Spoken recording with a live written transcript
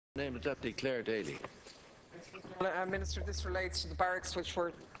Name of Deputy Claire Daly. Minister, this relates to the barracks which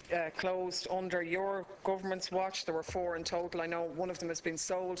were closed under your government's watch. There were 4 in total. I know one of them has been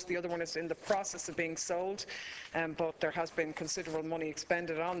sold, the other one is in the process of being sold, but there has been considerable money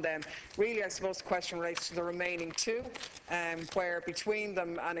expended on them. Really, I suppose the question relates to the remaining 2, where between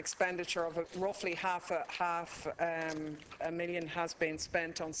them an expenditure of roughly half a million has been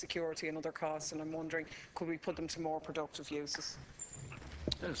spent on security and other costs, and I'm wondering, could we put them to more productive uses?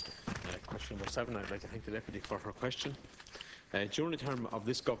 Question number 7. I'd like to thank the Deputy for her question. During the term of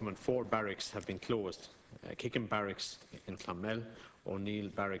this government, 4 barracks have been closed. Kickham Barracks in Clonmel, O'Neill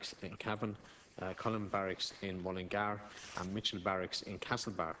Barracks in Cavan, Columba Barracks in Mullingar and Mitchell Barracks in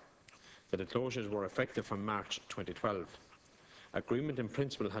Castlebar. The closures were effective from March 2012. Agreement in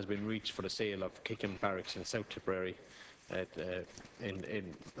principle has been reached for the sale of Kickham Barracks in South Tipperary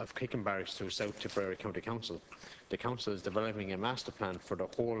of Kickham Barracks to South Tipperary County Council. The Council is developing a master plan for the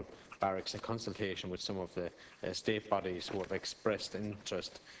whole barracks in consultation with some of the state bodies who have expressed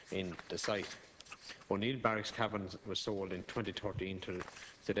interest in the site. O'Neill Barracks Cavan was sold in 2013 to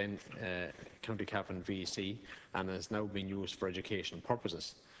then County Cavan VEC and has now been used for educational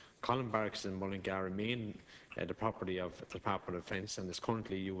purposes. Columba Barracks in Mullingar remain the property of the Department of Defence and is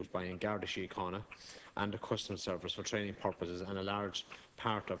currently used by Garda Síochána and the Customs Service for training purposes, and a large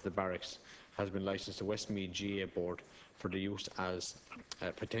part of the barracks has been licensed to Westmeath GA Board for the use as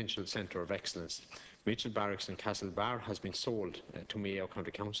a potential centre of excellence. Mitchell Barracks in Castlebar has been sold to Mayo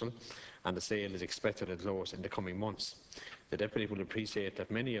County Council and the sale is expected to close in the coming months. The Deputy will appreciate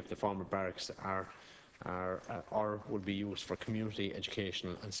that many of the former barracks or will be used for community,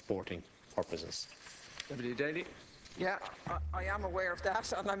 educational and sporting purposes. Deputy Daly. Yeah, I am aware of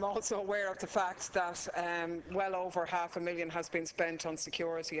that, and I'm also aware of the fact that well over $500,000 has been spent on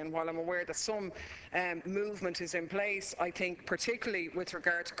security, and while I'm aware that some movement is in place, I think particularly with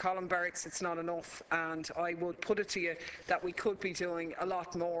regard to Columba Barracks it's not enough, and I would put it to you that we could be doing a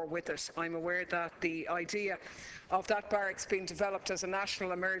lot more with it. I'm aware that the idea of that barracks being developed as a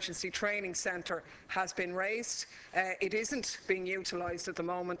national emergency training centre has been raised. It isn't being utilised at the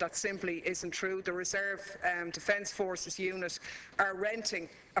moment. That simply isn't true. The Reserve Defence Forces unit are renting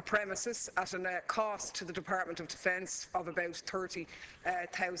a premises at a cost to the Department of Defence of about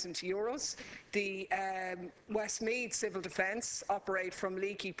 €30,000. The Westmeath Civil Defence operate from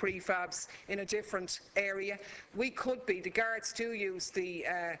leaky prefabs in a different area. The guards do use the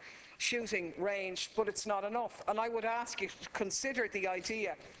shooting range, but it's not enough. And I would ask you to consider the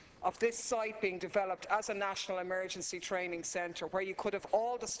idea of this site being developed as a national emergency training centre, where you could have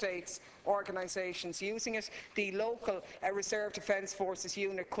all the state's organisations using it. The local Reserve Defence Forces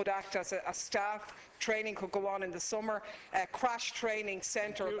unit could act as a staff. Training could go on in the summer. A crash training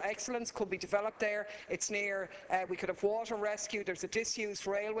centre of excellence could be developed there. It's near, we could have water rescue. There's a disused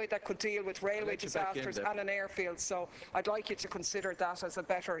railway that could deal with railway disasters and an airfield. So I'd like you to consider that as a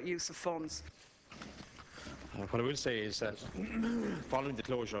better use of funds. What I will say is that following the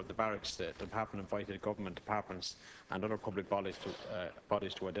closure of the barracks, the Department invited government departments and other public bodies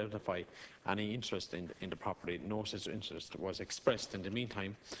to identify any interest in the property. No such interest was expressed. In the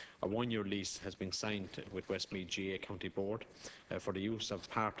meantime, a 1-year lease has been signed with Westmeath GA County Board for the use of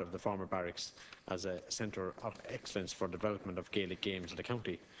part of the former barracks as a centre of excellence for development of Gaelic games in the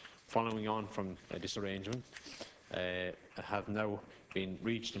county. Following on from this arrangement, have now been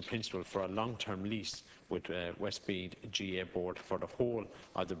reached in principle for a long-term lease with Westmeath GA Board for the whole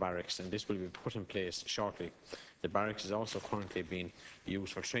of the barracks, and this will be put in place shortly. The barracks is also currently being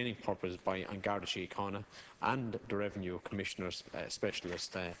used for training purposes by Garda Síochána and the Revenue Commissioner's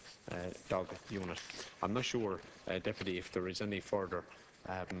Specialist Dog Unit. I'm not sure, Deputy, if there is any further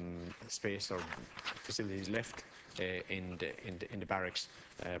space or facilities left in the barracks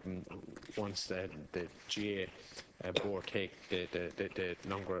once the GA Board take the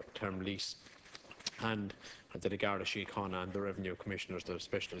longer term lease, and the Garda Síochána and the Revenue Commissioners, the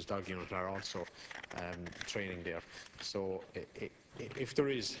Specialist Dog Unit, are also training there. So if there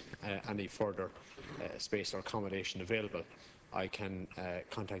is any further space or accommodation available, I can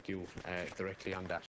contact you directly on that.